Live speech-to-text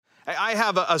I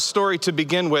have a story to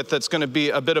begin with that's going to be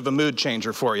a bit of a mood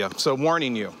changer for you, so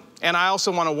warning you. And I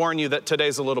also want to warn you that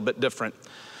today's a little bit different.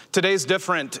 Today's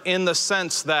different in the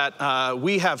sense that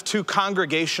we have 2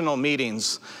 congregational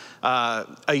meetings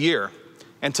a year.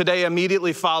 And today,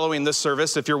 immediately following this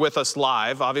service, if you're with us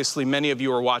live, obviously many of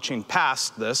you are watching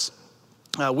past this,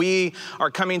 we are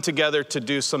coming together to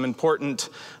do some important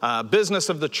business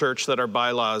of the church that our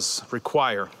bylaws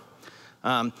require.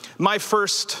 My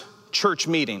first church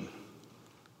meeting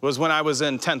was when I was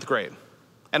in 10th grade.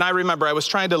 And I remember I was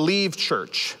trying to leave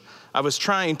church. I was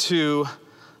trying to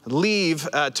leave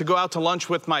to go out to lunch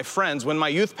with my friends when my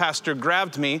youth pastor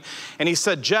grabbed me and he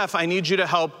said, "Jeff, I need you to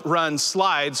help run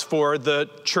slides for the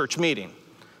church meeting."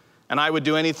 And I would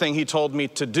do anything he told me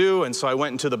to do, and so I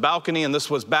went into the balcony, and this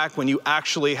was back when you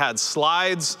actually had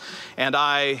slides, and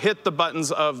I hit the buttons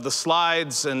of the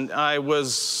slides, and I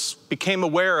became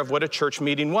aware of what a church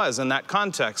meeting was in that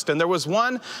context. And there was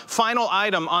one final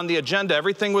item on the agenda.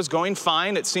 Everything was going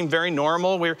fine. It seemed very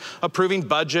normal. We were approving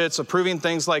budgets, approving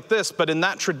things like this, but in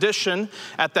that tradition,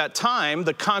 at that time,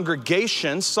 the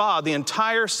congregation saw the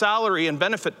entire salary and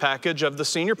benefit package of the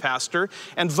senior pastor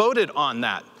and voted on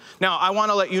that. Now, I want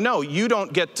to let you know, you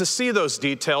don't get to see those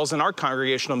details in our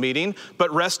congregational meeting,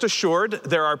 but rest assured,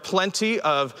 there are plenty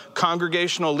of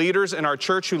congregational leaders in our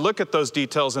church who look at those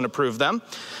details and approve them.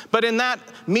 But in that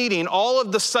meeting, all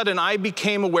of a sudden, I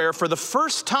became aware for the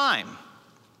first time,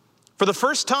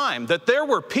 that there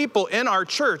were people in our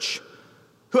church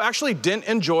who actually didn't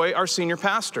enjoy our senior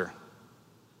pastor.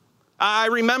 I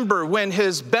remember when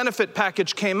his benefit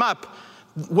package came up,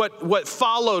 what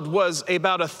followed was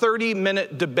about a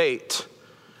 30-minute debate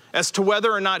as to whether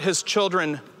or not his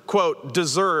children, quote,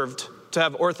 deserved to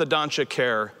have orthodontia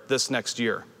care this next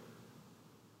year.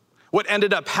 What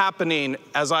ended up happening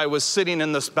as I was sitting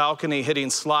in this balcony hitting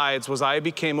slides was I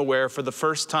became aware for the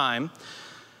first time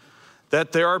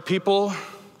that there are people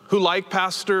who like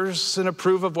pastors and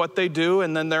approve of what they do,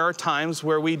 and then there are times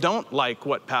where we don't like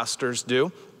what pastors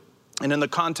do. And in the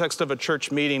context of a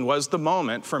church meeting was the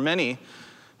moment for many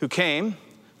who came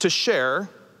to share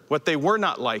what they were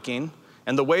not liking,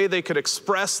 and the way they could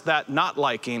express that not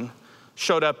liking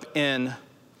showed up in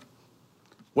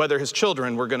whether his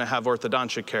children were going to have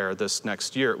orthodontia care this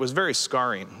next year. It was very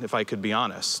scarring, if I could be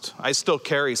honest. I still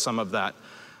carry some of that.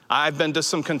 I've been to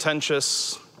some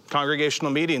contentious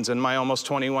congregational meetings in my almost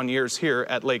 21 years here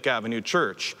at Lake Avenue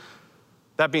Church.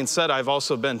 That being said, I've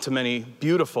also been to many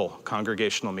beautiful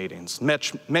congregational meetings,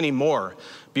 many more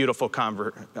beautiful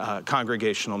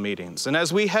congregational meetings. And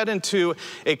as we head into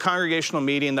a congregational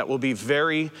meeting that will be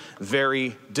very,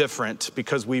 very different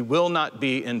because we will not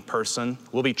be in person,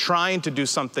 we'll be trying to do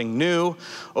something new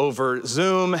over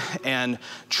Zoom and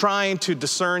trying to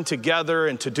discern together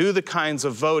and to do the kinds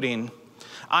of voting,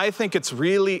 I think it's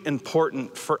really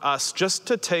important for us just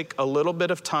to take a little bit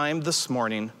of time this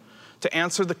morning to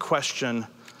answer the question,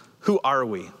 who are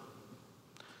we?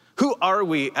 Who are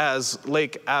we as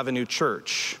Lake Avenue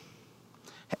Church?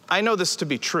 I know this to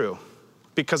be true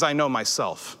because I know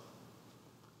myself.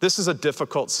 This is a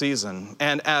difficult season,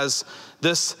 and as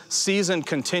this season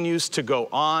continues to go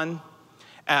on,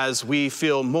 as we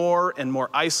feel more and more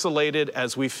isolated,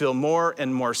 as we feel more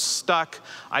and more stuck,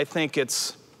 I think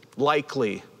it's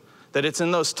likely that it's in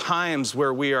those times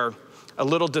where we are a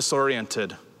little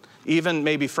disoriented, even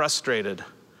maybe frustrated,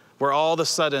 where all of a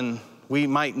sudden we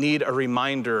might need a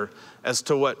reminder as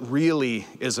to what really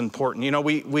is important. You know,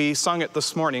 we sung it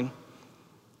this morning.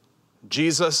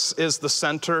 Jesus is the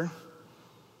center.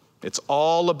 It's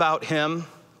all about him.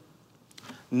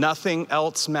 Nothing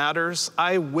else matters.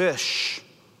 I wish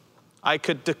I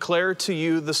could declare to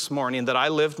you this morning that I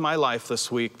lived my life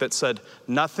this week that said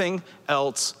nothing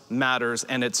else matters,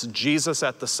 and it's Jesus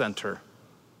at the center.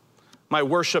 My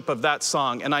worship of that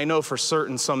song, and I know for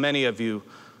certain so many of you,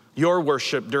 your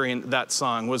worship during that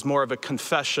song was more of a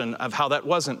confession of how that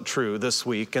wasn't true this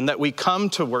week, and that we come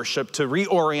to worship to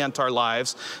reorient our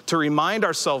lives, to remind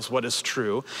ourselves what is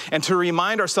true, and to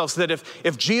remind ourselves that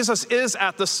if Jesus is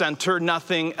at the center,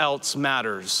 nothing else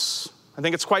matters. I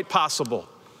think it's quite possible.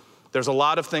 There's a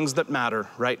lot of things that matter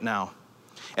right now,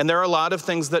 and there are a lot of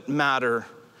things that matter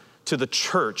to the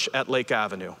church at Lake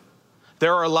Avenue.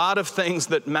 There are a lot of things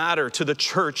that matter to the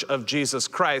Church of Jesus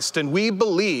Christ, and we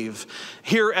believe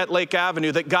here at Lake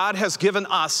Avenue that God has given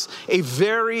us a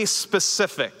very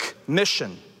specific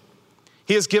mission.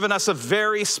 He has given us a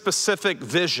very specific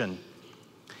vision.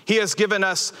 He has given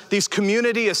us these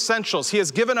community essentials. He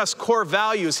has given us core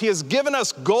values. He has given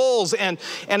us goals and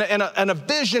a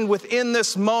vision within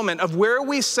this moment of where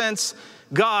we sense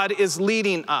God is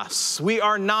leading us. We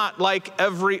are not like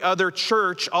every other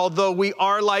church, although we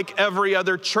are like every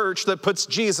other church that puts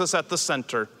Jesus at the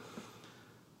center.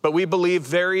 But we believe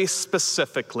very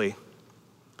specifically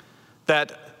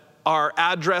that our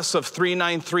address of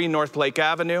 393 North Lake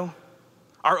Avenue,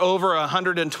 our over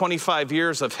 125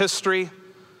 years of history,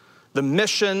 the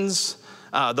missions,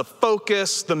 the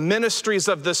focus, the ministries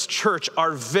of this church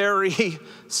are very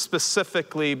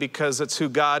specifically because it's who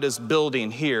God is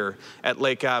building here at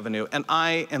Lake Avenue. And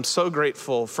I am so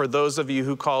grateful for those of you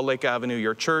who call Lake Avenue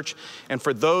your church. And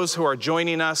for those who are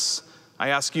joining us, I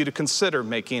ask you to consider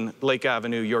making Lake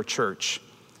Avenue your church.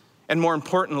 And more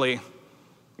importantly,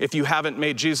 if you haven't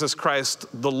made Jesus Christ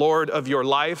the Lord of your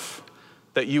life,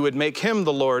 that you would make him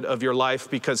the Lord of your life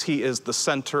because he is the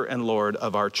center and Lord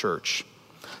of our church.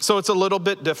 So it's a little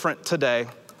bit different today.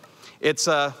 It's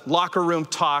a locker room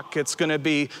talk. It's going to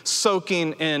be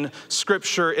soaking in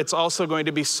scripture. It's also going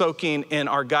to be soaking in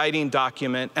our guiding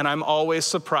document. And I'm always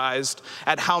surprised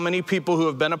at how many people who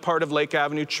have been a part of Lake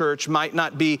Avenue Church might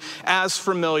not be as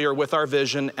familiar with our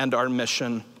vision and our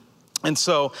mission. And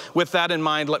so with that in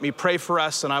mind, let me pray for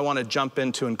us. And I want to jump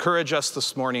in to encourage us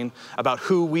this morning about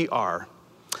who we are.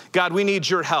 God, we need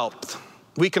your help.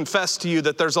 We confess to you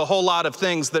that there's a whole lot of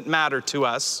things that matter to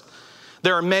us.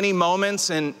 There are many moments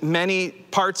in many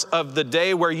parts of the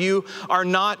day where you are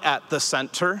not at the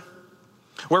center,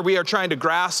 where we are trying to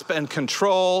grasp and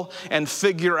control and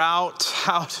figure out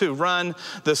how to run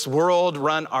this world,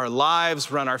 run our lives,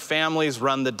 run our families,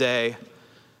 run the day.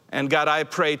 And God, I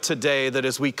pray today that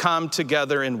as we come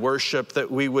together in worship, that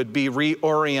we would be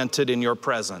reoriented in your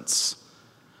presence,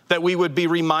 that we would be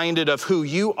reminded of who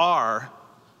you are.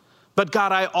 But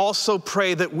God, I also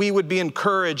pray that we would be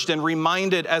encouraged and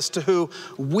reminded as to who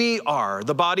we are,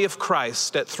 the body of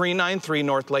Christ at 393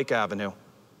 North Lake Avenue.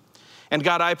 And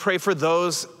God, I pray for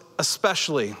those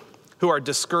especially who are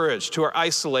discouraged, who are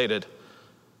isolated,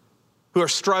 who are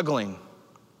struggling.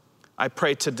 I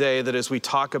pray today that as we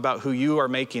talk about who you are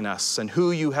making us and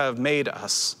who you have made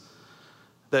us,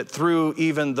 that through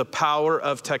even the power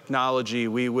of technology,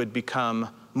 we would become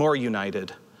more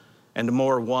united and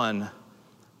more one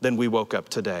than we woke up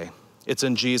today. It's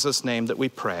in Jesus' name that we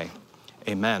pray.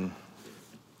 Amen.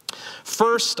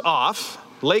 First off,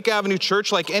 Lake Avenue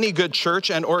Church, like any good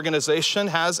church and organization,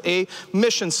 has a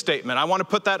mission statement. I want to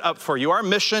put that up for you. Our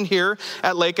mission here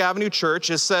at Lake Avenue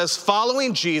Church, it says,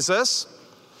 following Jesus,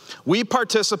 we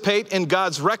participate in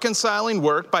God's reconciling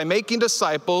work by making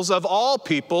disciples of all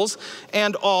peoples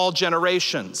and all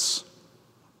generations.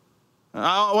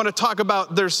 I want to talk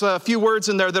about, there's a few words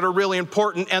in there that are really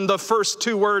important, and the first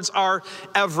two words are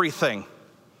everything.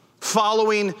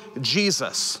 Following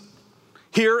Jesus.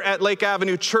 Here at Lake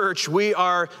Avenue Church, we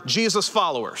are Jesus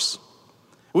followers.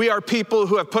 We are people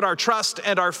who have put our trust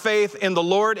and our faith in the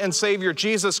Lord and Savior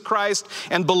Jesus Christ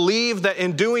and believe that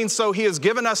in doing so, he has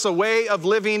given us a way of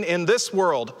living in this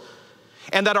world,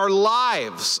 and that our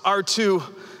lives are to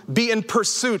be in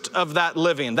pursuit of that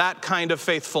living, that kind of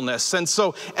faithfulness. And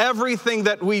so everything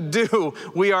that we do,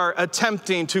 we are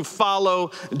attempting to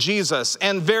follow Jesus.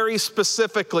 And very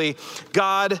specifically,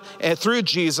 God, through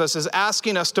Jesus, is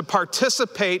asking us to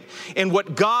participate in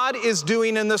what God is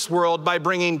doing in this world by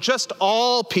bringing just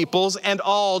all peoples and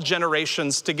all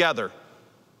generations together.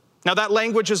 Now that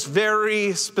language is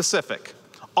very specific.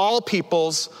 All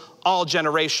peoples, all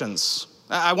generations.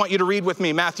 I want you to read with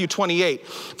me Matthew 28,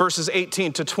 verses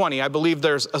 18 to 20. I believe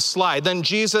there's a slide. Then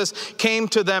Jesus came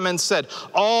to them and said,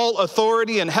 all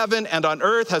authority in heaven and on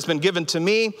earth has been given to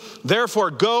me.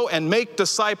 Therefore, go and make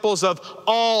disciples of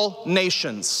all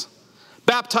nations,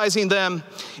 baptizing them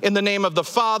in the name of the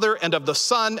Father and of the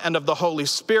Son and of the Holy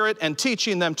Spirit, and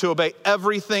teaching them to obey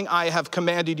everything I have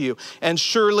commanded you. And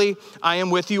surely I am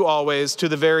with you always to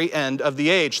the very end of the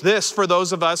age. This, for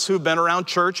those of us who've been around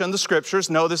church and the scriptures,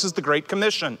 know this is the Great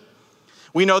Commission.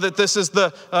 We know that this is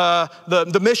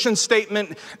the mission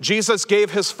statement Jesus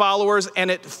gave his followers, and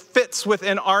it fits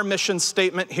within our mission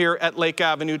statement here at Lake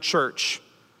Avenue Church.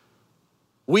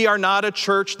 We are not a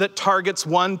church that targets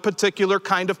one particular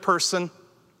kind of person.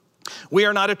 We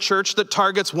are not a church that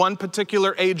targets one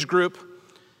particular age group.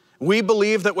 We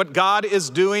believe that what God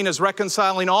is doing is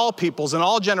reconciling all peoples and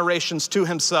all generations to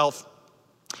himself,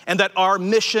 and that our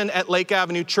mission at Lake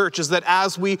Avenue Church is that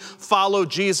as we follow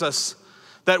Jesus,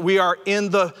 that we are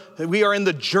in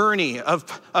the journey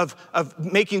of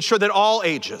making sure that all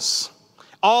ages,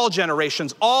 all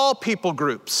generations, all people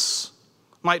groups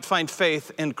might find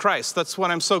faith in Christ. That's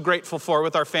what I'm so grateful for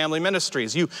with our family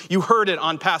ministries. You heard it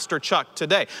on Pastor Chuck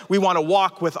today. We want to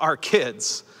walk with our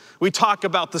kids. We talk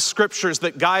about the scriptures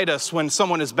that guide us when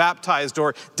someone is baptized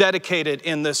or dedicated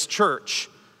in this church.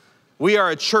 We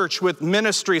are a church with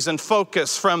ministries and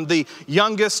focus from the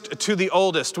youngest to the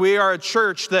oldest. We are a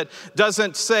church that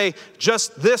doesn't say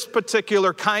just this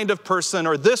particular kind of person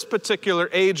or this particular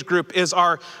age group is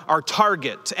our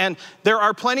target. And there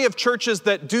are plenty of churches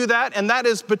that do that, and that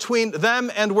is between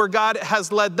them and where God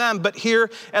has led them. But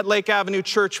here at Lake Avenue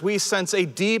Church, we sense a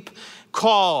deep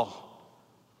call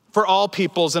for all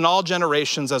peoples and all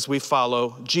generations as we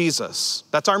follow Jesus.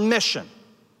 That's our mission,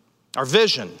 our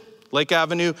vision. Lake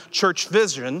Avenue Church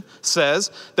vision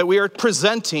says that we are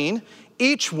presenting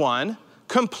each one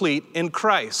complete in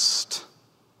Christ.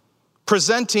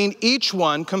 Presenting each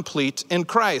one complete in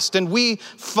Christ. And we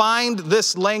find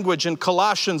this language in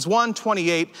Colossians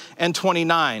 1:28 and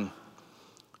 29.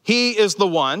 He is the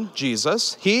one,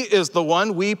 Jesus, he is the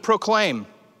one we proclaim,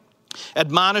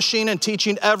 admonishing and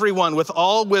teaching everyone with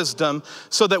all wisdom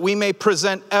so that we may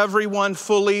present everyone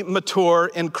fully mature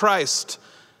in Christ.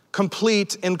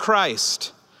 Complete in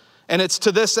Christ. And it's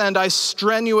to this end I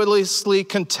strenuously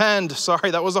contend,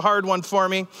 sorry, that was a hard one for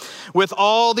me, with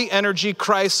all the energy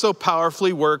Christ so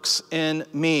powerfully works in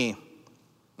me.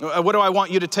 What do I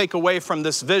want you to take away from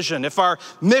this vision? If our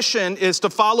mission is to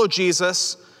follow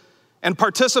Jesus and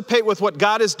participate with what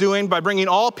God is doing by bringing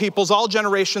all peoples, all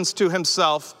generations to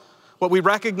himself, what we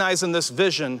recognize in this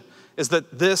vision is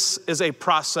that this is a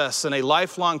process and a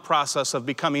lifelong process of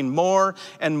becoming more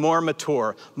and more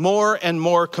mature, more and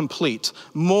more complete,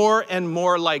 more and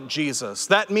more like Jesus.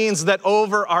 That means that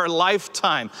over our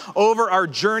lifetime, over our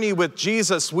journey with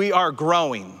Jesus, we are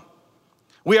growing.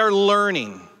 We are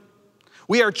learning.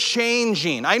 We are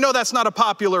changing. I know that's not a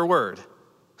popular word,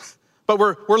 but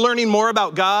we're learning more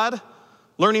about God,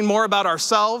 learning more about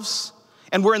ourselves,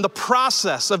 and we're in the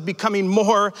process of becoming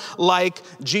more like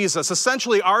Jesus.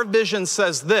 Essentially, our vision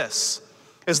says this,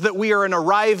 is that we are an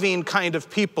arriving kind of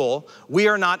people. We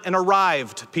are not an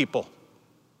arrived people.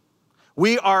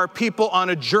 We are people on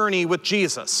a journey with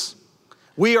Jesus.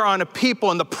 We are on a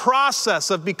people in the process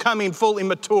of becoming fully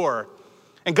mature.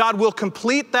 And God will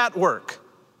complete that work.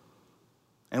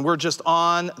 And we're just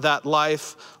on that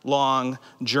lifelong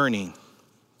journey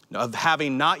of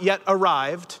having not yet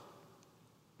arrived,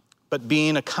 but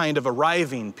being a kind of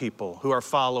arriving people who are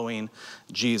following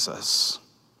Jesus.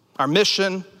 Our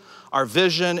mission, our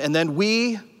vision, and then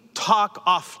we talk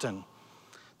often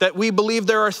that we believe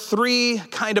there are three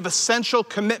kind of essential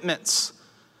commitments,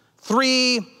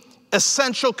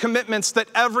 that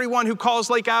everyone who calls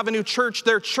Lake Avenue Church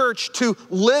their church to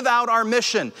live out our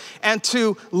mission and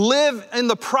to live in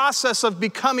the process of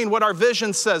becoming what our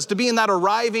vision says, to be in that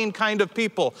arriving kind of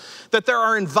people, that there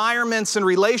are environments and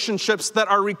relationships that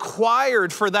are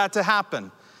required for that to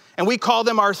happen. And we call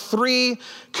them our three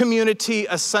community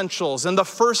essentials. And the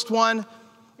first one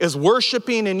is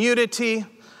worshiping in unity.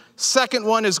 Second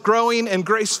one is growing in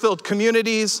grace-filled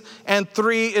communities. And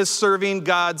 3 is serving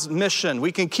God's mission.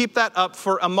 We can keep that up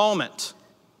for a moment.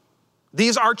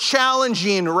 These are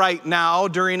challenging right now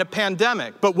during a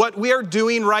pandemic. But what we are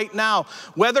doing right now,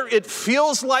 whether it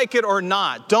feels like it or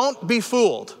not, don't be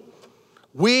fooled.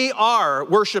 We are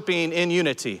worshiping in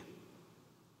unity.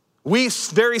 We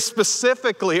very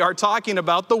specifically are talking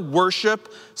about the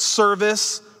worship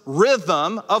service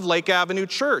rhythm of Lake Avenue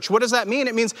Church. What does that mean?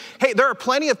 It means, hey, there are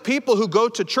plenty of people who go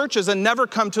to churches and never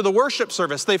come to the worship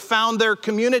service. They found their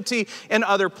community in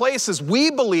other places. We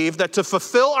believe that to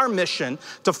fulfill our mission,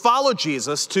 to follow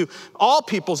Jesus, to all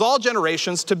peoples, all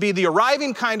generations, to be the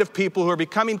arriving kind of people who are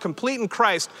becoming complete in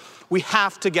Christ, we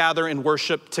have to gather and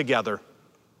worship together.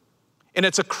 And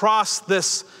it's across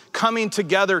this coming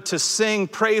together to sing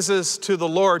praises to the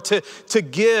Lord, to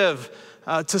give,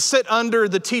 to sit under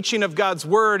the teaching of God's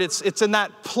word. It's in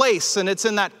that place and it's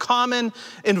in that common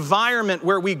environment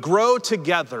where we grow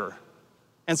together.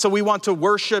 And so we want to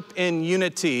worship in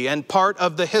unity. And part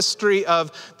of the history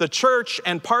of the church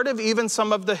and part of even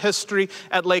some of the history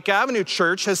at Lake Avenue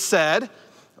Church has said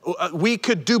we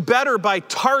could do better by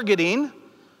targeting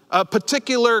a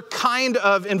particular kind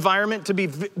of environment to be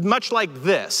much like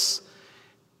this.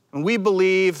 And we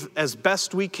believe as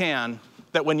best we can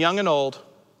that when young and old,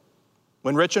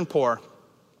 when rich and poor,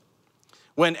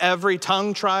 when every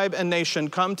tongue, tribe, and nation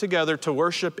come together to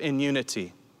worship in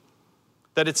unity,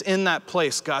 that it's in that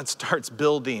place God starts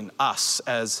building us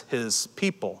as his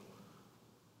people.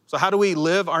 So how do we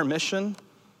live our mission?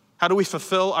 How do we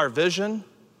fulfill our vision?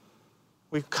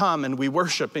 We come and we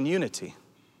worship in unity.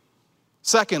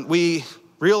 Second, we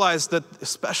realize that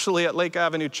especially at Lake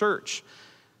Avenue Church,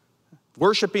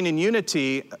 worshiping in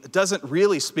unity doesn't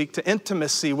really speak to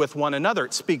intimacy with one another.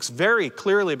 It speaks very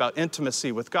clearly about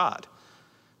intimacy with God.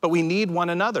 but we need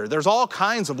one another. There's all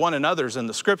kinds of one another's in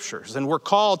the scriptures, and we're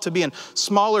called to be in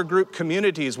smaller group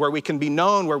communities where we can be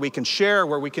known, where we can share,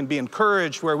 where we can be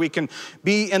encouraged, where we can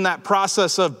be in that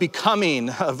process of becoming,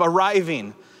 of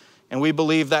arriving. And we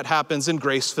believe that happens in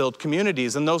grace-filled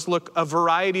communities, and those look a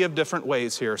variety of different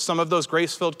ways here. Some of those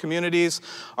grace-filled communities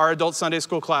are adult Sunday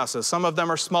school classes. Some of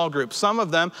them are small groups. Some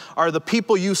of them are the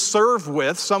people you serve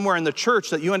with somewhere in the church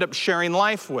that you end up sharing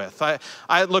life with.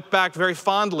 I look back very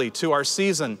fondly to our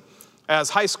season as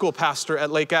high school pastor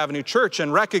at Lake Avenue Church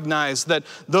and recognize that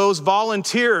those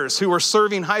volunteers who were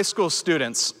serving high school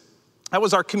students, that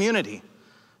was our community.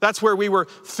 That's where we were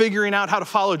figuring out how to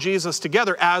follow Jesus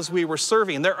together as we were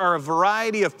serving. There are a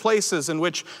variety of places in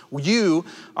which you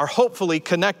are hopefully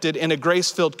connected in a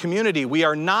grace-filled community. We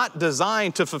are not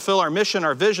designed to fulfill our mission,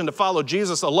 our vision, to follow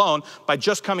Jesus alone by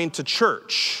just coming to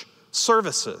church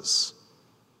services.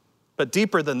 But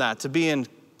deeper than that, to be in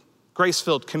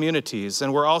grace-filled communities.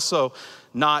 And we're also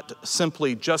not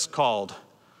simply just called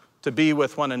to be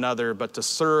with one another, but to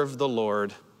serve the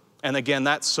Lord. And again,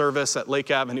 that service at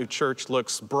Lake Avenue Church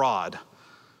looks broad.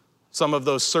 Some of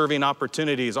those serving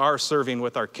opportunities are serving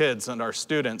with our kids and our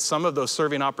students. Some of those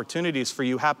serving opportunities for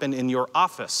you happen in your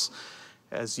office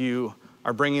as you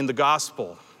are bringing the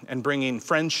gospel and bringing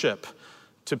friendship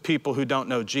to people who don't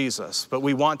know Jesus. But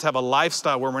we want to have a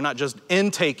lifestyle where we're not just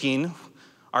intaking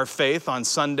our faith on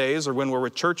Sundays or when we're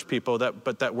with church people,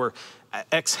 but that we're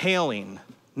exhaling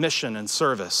mission and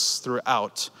service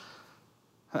throughout.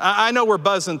 I know we're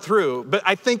buzzing through, but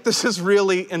I think this is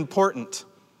really important.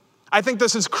 I think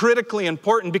this is critically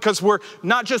important because we're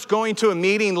not just going to a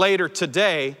meeting later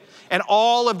today and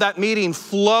all of that meeting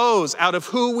flows out of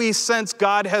who we sense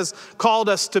God has called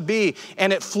us to be.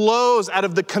 And it flows out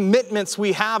of the commitments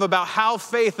we have about how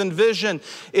faith and vision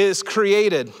is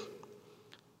created.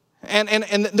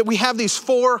 And we have these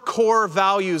 4 core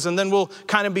values, and then we'll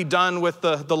kind of be done with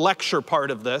the lecture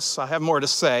part of this. I have more to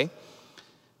say.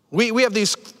 We have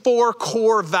these 4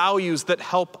 core values that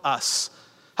help us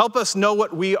know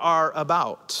what we are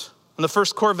about. And the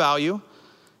first core value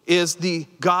is the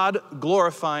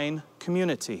God-glorifying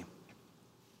community.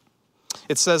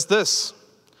 It says this,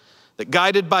 that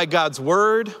guided by God's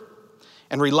word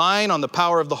and relying on the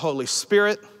power of the Holy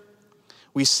Spirit,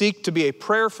 we seek to be a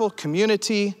prayerful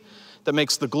community that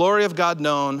makes the glory of God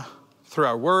known through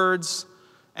our words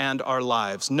and our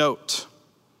lives. Note,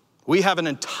 we have an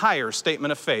entire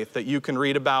statement of faith that you can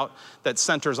read about that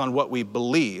centers on what we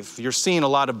believe. You're seeing a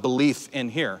lot of belief in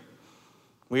here.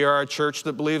 We are a church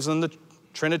that believes in the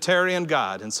Trinitarian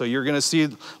God, and so you're going to see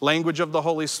language of the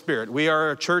Holy Spirit. We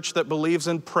are a church that believes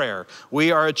in prayer.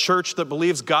 We are a church that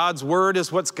believes God's word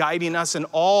is what's guiding us in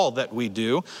all that we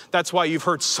do. That's why you've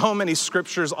heard so many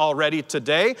scriptures already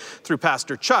today through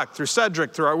Pastor Chuck, through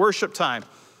Cedric, through our worship time.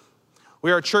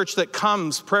 We are a church that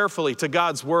comes prayerfully to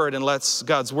God's word and lets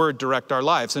God's word direct our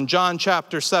lives. In John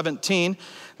chapter 17,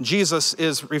 Jesus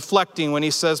is reflecting when he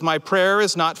says, "My prayer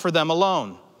is not for them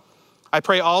alone. I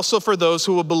pray also for those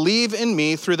who will believe in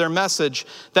me through their message,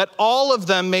 that all of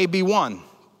them may be one.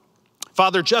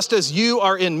 Father, just as you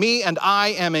are in me and I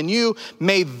am in you,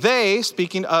 may they,"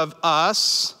 speaking of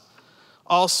us,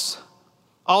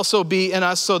 "also be in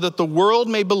us so that the world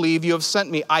may believe you have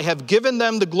sent me. I have given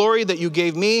them the glory that you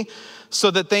gave me, so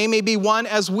that they may be one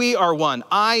as we are one.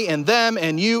 I in them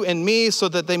and you in me, so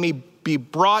that they may be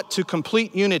brought to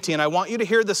complete unity." And I want you to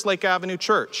hear this, Lake Avenue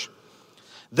Church.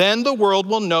 "Then the world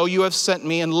will know you have sent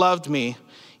me and loved me,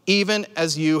 even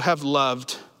as you have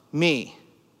loved me."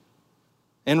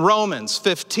 In Romans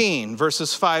 15,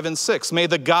 verses 5 and 6, "May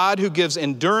the God who gives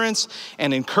endurance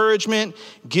and encouragement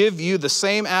give you the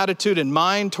same attitude and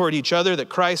mind toward each other that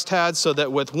Christ had, so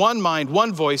that with one mind,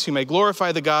 one voice, you may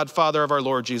glorify the God, Father of our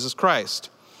Lord Jesus Christ."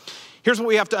 Here's what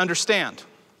we have to understand.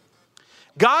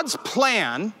 God's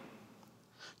plan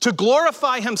to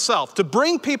glorify himself, to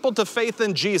bring people to faith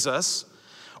in Jesus,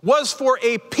 was for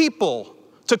a people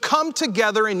to come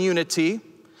together in unity,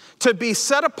 to be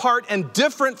set apart and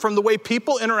different from the way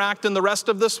people interact in the rest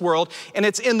of this world. And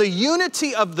it's in the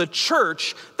unity of the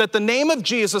church that the name of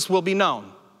Jesus will be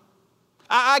known.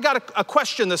 I got a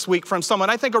question this week from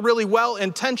someone, I think a really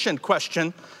well-intentioned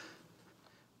question,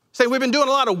 saying we've been doing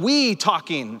a lot of we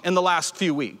talking in the last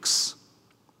few weeks.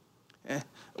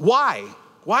 Why?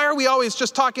 Why are we always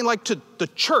just talking like to the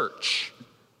church?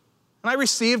 And I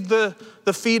received the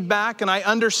feedback, and I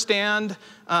understand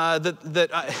that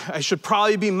I should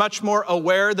probably be much more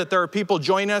aware that there are people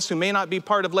joining us who may not be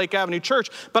part of Lake Avenue Church.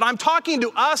 But I'm talking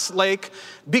to us, Lake,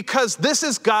 because this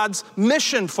is God's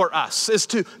mission for us, is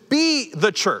to be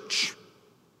the church.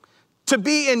 to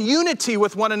be in unity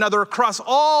with one another across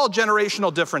all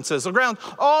generational differences, around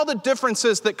all the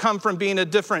differences that come from being in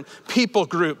different people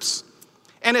groups.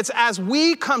 And it's as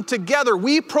we come together,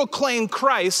 we proclaim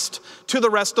Christ to the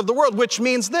rest of the world, which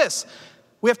means this.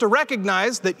 We have to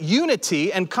recognize that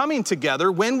unity and coming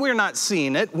together, when we're not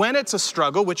seeing it, when it's a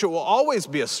struggle, which it will always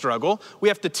be a struggle, we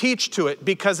have to teach to it,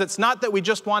 because it's not that we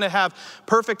just want to have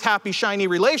perfect, happy, shiny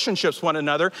relationships with one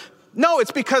another. No,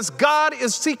 it's because God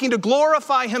is seeking to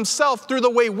glorify himself through the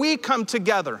way we come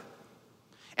together.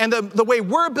 And the way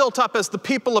we're built up as the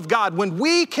people of God, when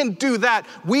we can do that,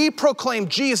 we proclaim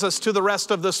Jesus to the rest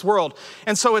of this world.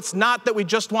 And so it's not that we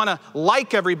just want to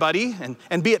like everybody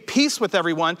and be at peace with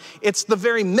everyone. It's the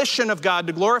very mission of God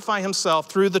to glorify himself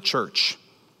through the church.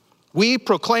 We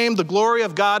proclaim the glory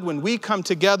of God when we come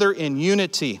together in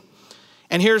unity.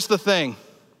 And here's the thing.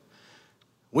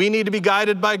 We need to be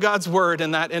guided by God's word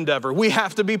in that endeavor. We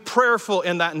have to be prayerful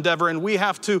in that endeavor, and we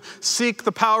have to seek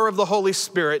the power of the Holy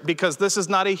Spirit, because this is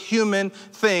not a human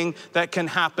thing that can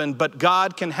happen, but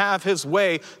God can have his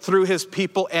way through his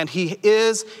people, and he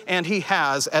is and he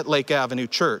has at Lake Avenue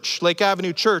Church. Lake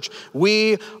Avenue Church,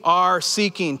 we are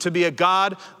seeking to be a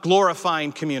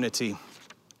God-glorifying community.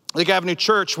 Lake Avenue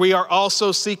Church, we are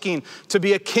also seeking to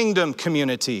be a kingdom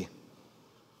community,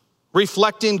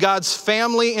 reflecting God's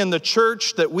family in the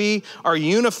church, that we are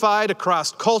unified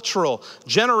across cultural,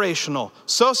 generational,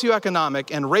 socioeconomic,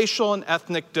 and racial and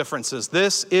ethnic differences.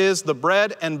 This is the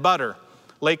bread and butter,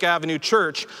 Lake Avenue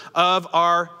Church, of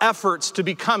our efforts to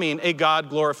becoming a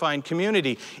God-glorifying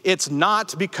community. It's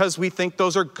not because we think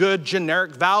those are good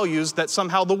generic values that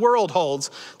somehow the world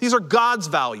holds. These are God's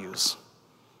values.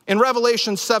 In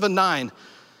Revelation 7:9,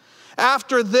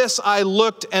 after this I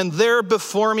looked, and there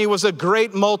before me was a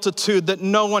great multitude that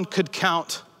no one could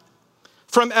count,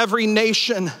 from every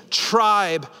nation,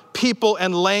 tribe, people,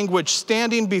 and language,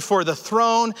 standing before the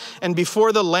throne and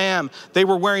before the Lamb. They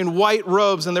were wearing white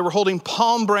robes, and they were holding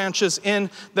palm branches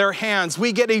in their hands.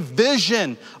 We get a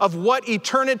vision of what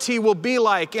eternity will be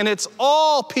like, and it's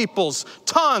all peoples,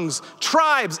 tongues,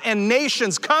 tribes, and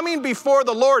nations coming before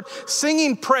the Lord,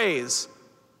 singing praise.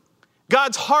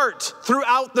 God's heart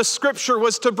throughout the scripture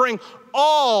was to bring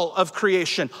all of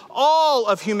creation, all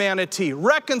of humanity,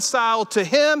 reconciled to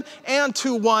him and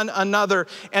to one another.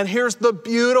 And here's the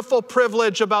beautiful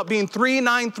privilege about being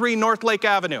 393 North Lake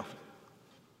Avenue.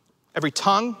 Every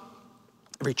tongue,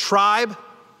 every tribe,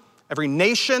 every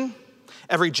nation,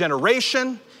 every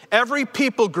generation, every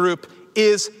people group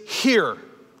is here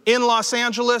in Los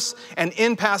Angeles and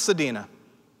in Pasadena.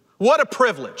 What a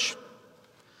privilege.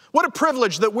 What a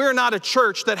privilege that we're not a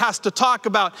church that has to talk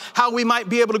about how we might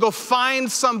be able to go find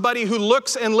somebody who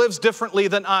looks and lives differently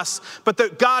than us, but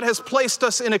that God has placed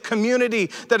us in a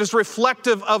community that is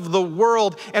reflective of the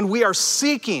world, and we are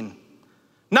seeking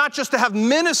not just to have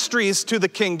ministries to the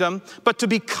kingdom, but to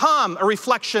become a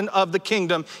reflection of the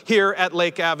kingdom here at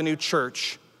Lake Avenue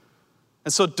Church.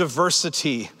 And so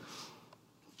diversity,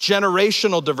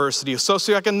 generational diversity,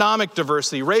 socioeconomic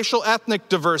diversity, racial ethnic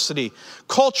diversity,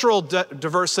 cultural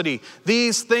diversity.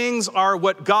 These things are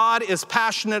what God is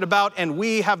passionate about, and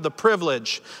we have the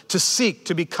privilege to seek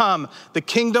to become the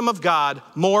kingdom of God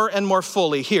more and more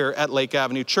fully here at Lake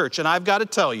Avenue Church. And I've got to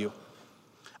tell you,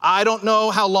 I don't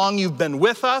know how long you've been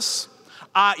with us.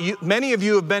 Many of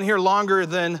you have been here longer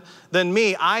than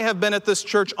me. I have been at this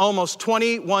church almost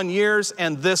 21 years,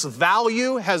 and this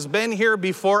value has been here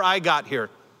before I got here.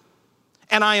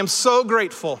 And I am so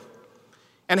grateful.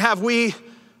 And have we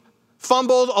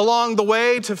fumbled along the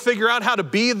way to figure out how to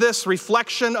be this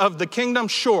reflection of the kingdom?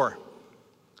 Sure.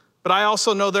 But I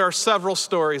also know there are several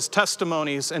stories,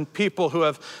 testimonies, and people who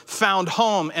have found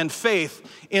home and faith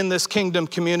in this kingdom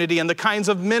community, and the kinds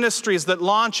of ministries that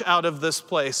launch out of this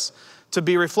place to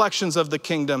be reflections of the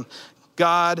kingdom.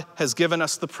 God has given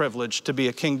us the privilege to be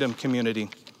a kingdom community.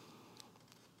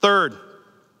 Third,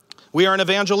 we are an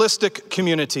evangelistic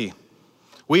community.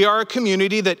 We are a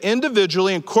community that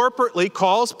individually and corporately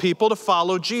calls people to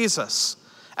follow Jesus.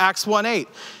 Acts 1:8,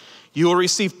 you will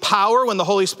receive power when the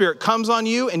Holy Spirit comes on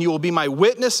you, and you will be my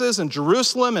witnesses in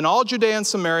Jerusalem and all Judea and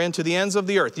Samaria and to the ends of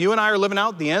the earth. You and I are living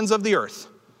out the ends of the earth.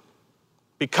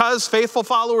 Because faithful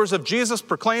followers of Jesus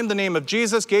proclaimed the name of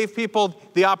Jesus, gave people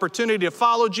the opportunity to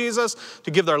follow Jesus,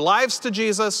 to give their lives to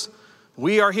Jesus,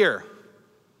 we are here.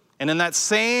 And in that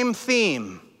same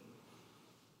theme,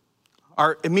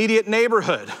 our immediate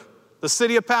neighborhood, the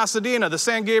city of Pasadena, the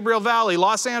San Gabriel Valley,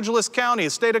 Los Angeles County,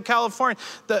 the state of California,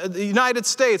 the United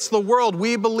States, the world,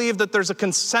 we believe that there's a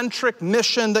concentric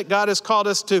mission that God has called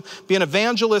us to be an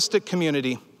evangelistic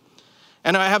community.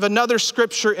 And I have another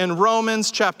scripture in Romans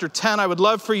chapter 10. I would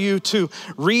love for you to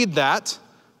read that.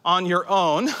 on your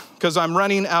own because I'm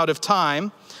running out of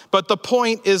time, but the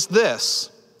point is this.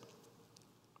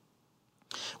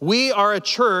 We are a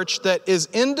church that is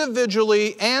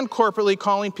individually and corporately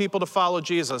calling people to follow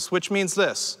Jesus, which means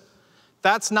this.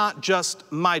 That's not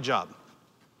just my job.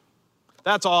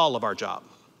 That's all of our job.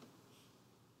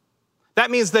 That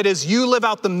means that as you live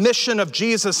out the mission of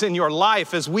Jesus in your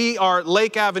life, as we are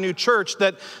Lake Avenue Church,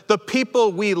 that the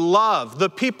people we love, the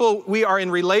people we are in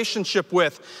relationship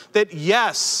with, that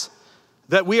yes,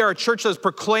 that we are a church that's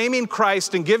proclaiming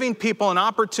Christ and giving people an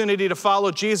opportunity to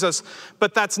follow Jesus,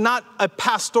 but that's not a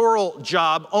pastoral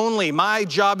job only. My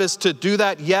job is to do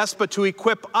that, yes, but to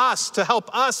equip us, to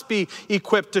help us be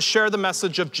equipped to share the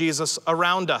message of Jesus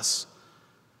around us.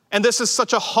 And this is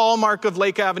such a hallmark of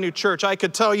Lake Avenue Church. I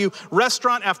could tell you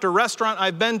restaurant after restaurant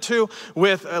I've been to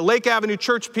with Lake Avenue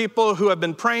Church people who have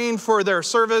been praying for their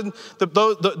servant,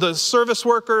 the service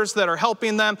workers that are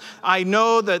helping them. I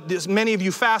know that many of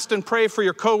you fast and pray for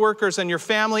your coworkers and your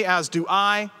family, as do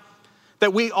I,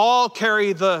 that we all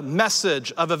carry the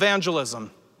message of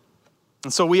evangelism.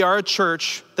 And so we are a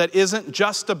church that isn't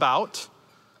just about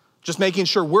just making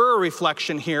sure we're a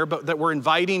reflection here, but that we're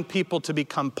inviting people to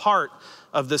become part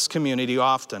of this community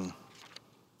often.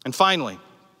 And finally,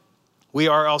 we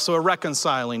are also a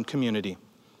reconciling community.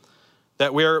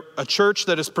 That we're a church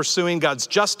that is pursuing God's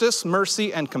justice,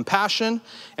 mercy, and compassion,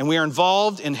 and we are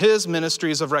involved in his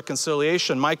ministries of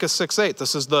reconciliation. Micah 6:8.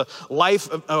 This is the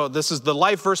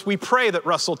life verse we pray that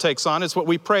Russell takes on. It's what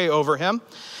we pray over him.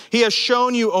 He has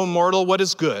shown you, O mortal, what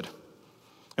is good.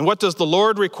 And what does the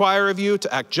Lord require of you?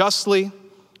 To act justly,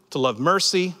 to love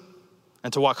mercy,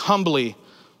 and to walk humbly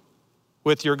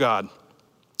with your God.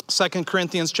 2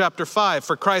 Corinthians chapter 5,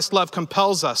 for Christ's love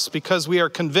compels us because we are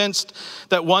convinced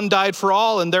that one died for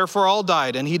all and therefore all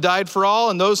died. And he died for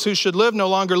all, and those who should live no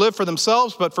longer live for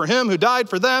themselves, but for him who died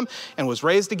for them and was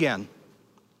raised again.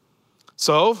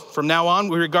 So from now on,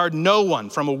 we regard no one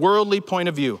from a worldly point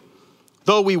of view.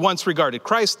 Though we once regarded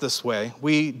Christ this way,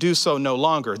 we do so no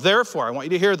longer. Therefore, I want you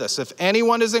to hear this. If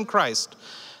anyone is in Christ,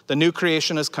 the new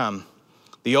creation has come.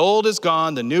 The old is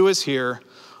gone, the new is here.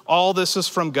 All this is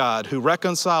from God, who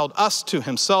reconciled us to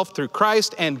himself through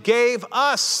Christ and gave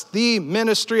us the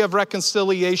ministry of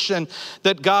reconciliation,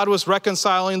 that God was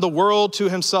reconciling the world to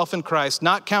himself in Christ,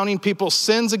 not counting people's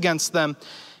sins against them,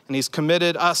 and he's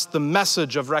committed us the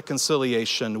message of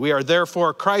reconciliation. We are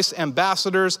therefore Christ's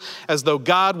ambassadors, as though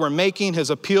God were making his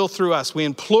appeal through us. We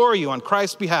implore you on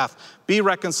Christ's behalf, be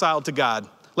reconciled to God.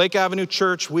 Lake Avenue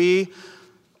Church, we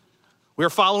are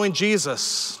following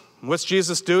Jesus. What's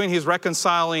Jesus doing? He's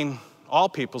reconciling all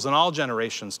peoples and all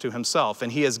generations to himself.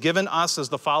 And he has given us, as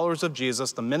the followers of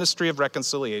Jesus, the ministry of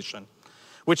reconciliation,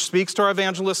 which speaks to our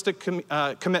evangelistic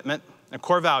commitment and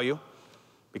core value,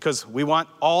 because we want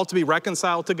all to be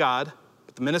reconciled to God.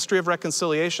 But the ministry of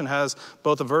reconciliation has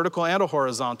both a vertical and a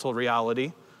horizontal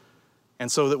reality.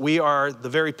 And so that we are the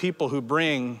very people who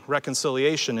bring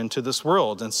reconciliation into this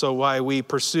world. And so why we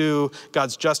pursue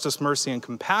God's justice, mercy, and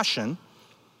compassion,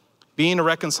 being a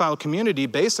reconciled community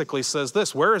basically says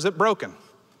this: where is it broken?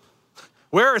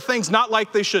 Where are things not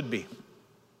like they should be?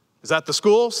 Is that the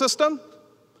school system?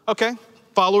 Okay,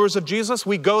 followers of Jesus,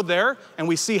 we go there and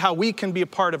we see how we can be a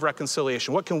part of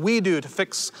reconciliation. What can we do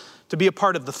to be a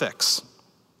part of the fix?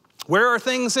 Where are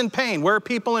things in pain? Where are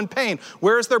people in pain?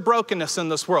 Where is there brokenness in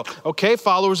this world? Okay,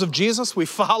 followers of Jesus, we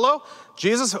follow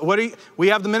Jesus. We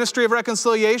have the ministry of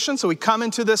reconciliation, so we come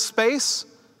into this space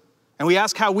and we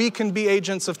ask how we can be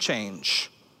agents of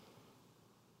change.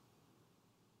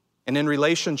 And in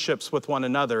relationships with one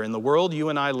another, in the world you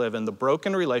and I live in, the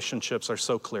broken relationships are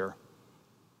so clear.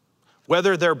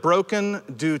 Whether they're broken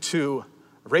due to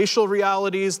racial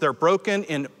realities, they're broken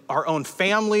in our own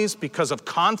families because of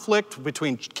conflict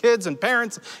between kids and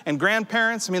parents and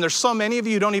grandparents. I mean, there's so many of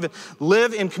you who don't even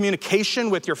live in communication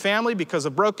with your family because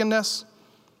of brokenness.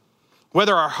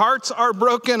 Whether our hearts are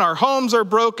broken, our homes are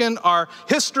broken, our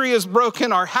history is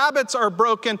broken, our habits are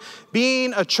broken,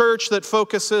 being a church that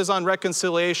focuses on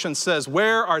reconciliation says,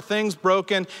 where are things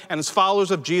broken? And as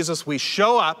followers of Jesus, we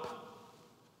show up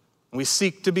and we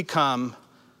seek to become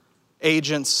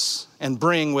agents and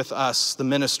bring with us the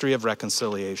ministry of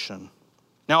reconciliation.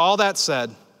 Now, all that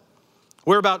said,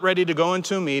 we're about ready to go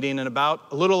into a meeting in about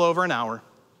a little over an hour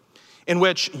in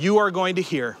which you are going to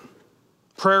hear,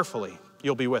 prayerfully,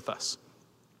 you'll be with us.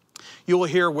 You will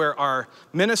hear where our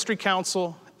ministry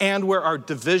council and where our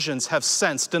divisions have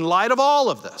sensed, in light of all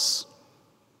of this,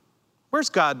 where's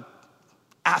God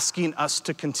asking us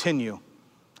to continue?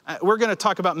 We're going to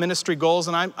talk about ministry goals,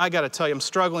 and I got to tell you, I'm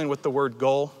struggling with the word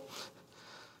goal.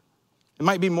 It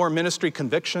might be more ministry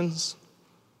convictions.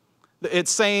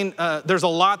 It's saying there's a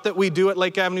lot that we do at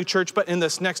Lake Avenue Church, but in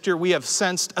this next year we have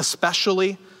sensed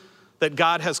especially that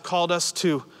God has called us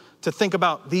to think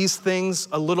about these things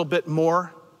a little bit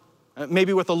more,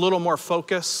 maybe with a little more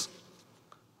focus.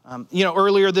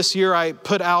 Earlier this year I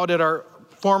put out at our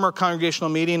former congregational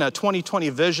meeting a 2020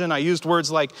 vision. I used words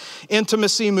like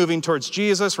intimacy, moving towards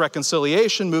Jesus,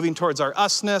 reconciliation, moving towards our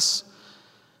usness,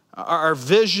 our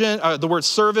vision, the word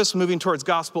service, moving towards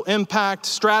gospel impact,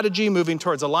 strategy, moving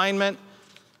towards alignment.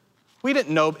 We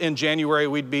didn't know in January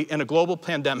we'd be in a global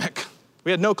pandemic.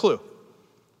 We had no clue.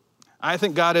 I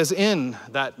think God is in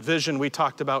that vision we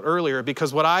talked about earlier,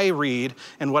 because what I read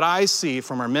and what I see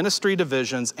from our ministry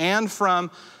divisions and from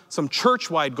some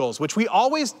church-wide goals, which we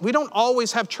don't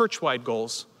always have church-wide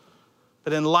goals,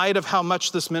 but in light of how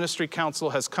much this ministry council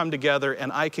has come together,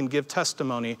 and I can give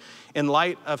testimony in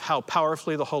light of how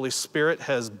powerfully the Holy Spirit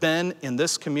has been in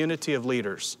this community of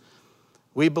leaders,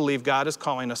 we believe God is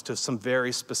calling us to some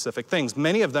very specific things.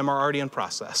 Many of them are already in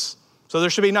process, so there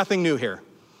should be nothing new here.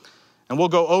 And we'll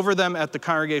go over them at the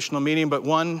congregational meeting, but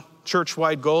one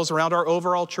church-wide goal is around our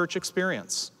overall church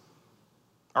experience.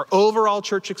 Our overall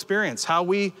church experience, how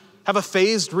we have a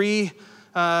phased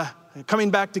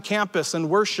coming back to campus and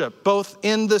worship, both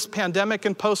in this pandemic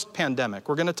and post-pandemic.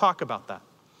 We're going to talk about that.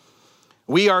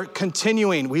 We are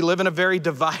continuing. We live in a very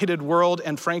divided world,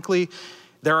 and frankly,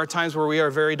 there are times where we are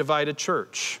a very divided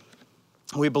church.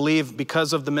 We believe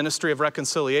because of the ministry of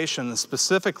reconciliation, and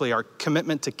specifically our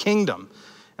commitment to kingdom,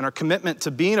 and our commitment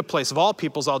to being a place of all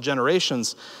peoples, all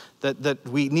generations, that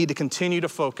we need to continue to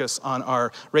focus on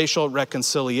our racial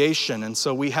reconciliation. And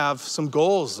so we have some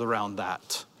goals around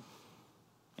that.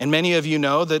 And many of you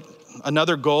know that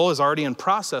another goal is already in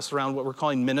process around what we're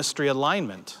calling ministry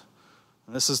alignment.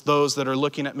 And this is those that are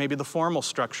looking at maybe the formal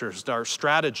structures, our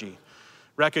strategy,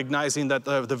 recognizing that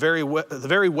the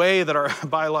very way that our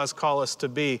bylaws call us to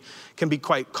be can be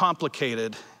quite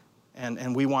complicated.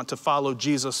 And we want to follow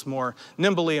Jesus more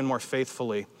nimbly and more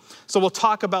faithfully. So we'll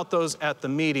talk about those at the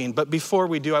meeting. But before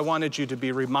we do, I wanted you to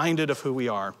be reminded of who we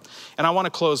are. And I want to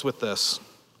close with this.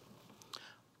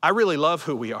 I really love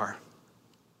who we are.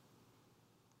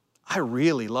 I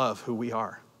really love who we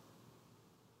are.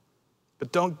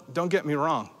 But don't get me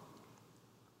wrong.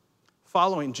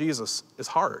 Following Jesus is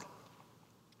hard.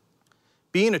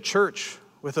 Being a church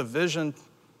with a vision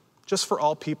just for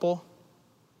all people,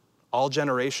 all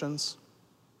generations.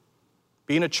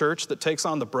 Being a church that takes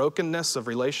on the brokenness of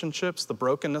relationships, the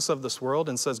brokenness of this world,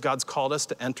 and says God's called us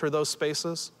to enter those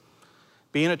spaces.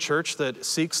 Being a church that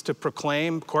seeks to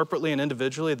proclaim corporately and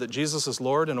individually that Jesus is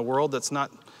Lord in a world that's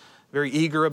not very eager